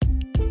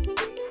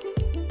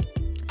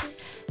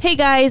Hey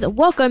guys,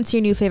 welcome to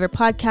your new favorite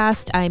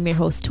podcast. I am your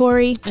host,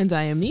 Tori. And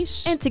I am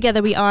Nish. And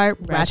together we are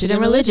Ratchet and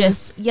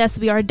Religious. Yes,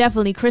 we are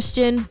definitely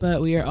Christian. But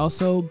we are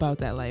also about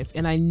that life.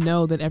 And I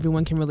know that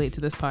everyone can relate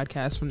to this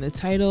podcast, from the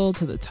title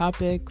to the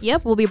topics.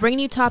 Yep, we'll be bringing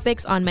you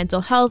topics on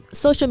mental health,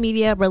 social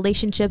media,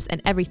 relationships,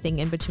 and everything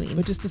in between.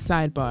 But just a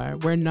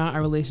sidebar, we're not a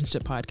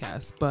relationship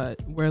podcast, but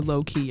we're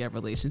low-key a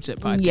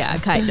relationship podcast. Yeah,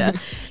 kinda.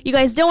 You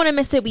guys don't want to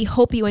miss it. We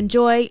hope you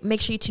enjoy.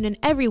 Make sure you tune in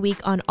every week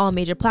on all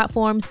major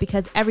platforms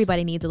because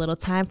everybody needs a little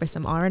time for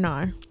some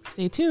R&R.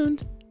 Stay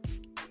tuned.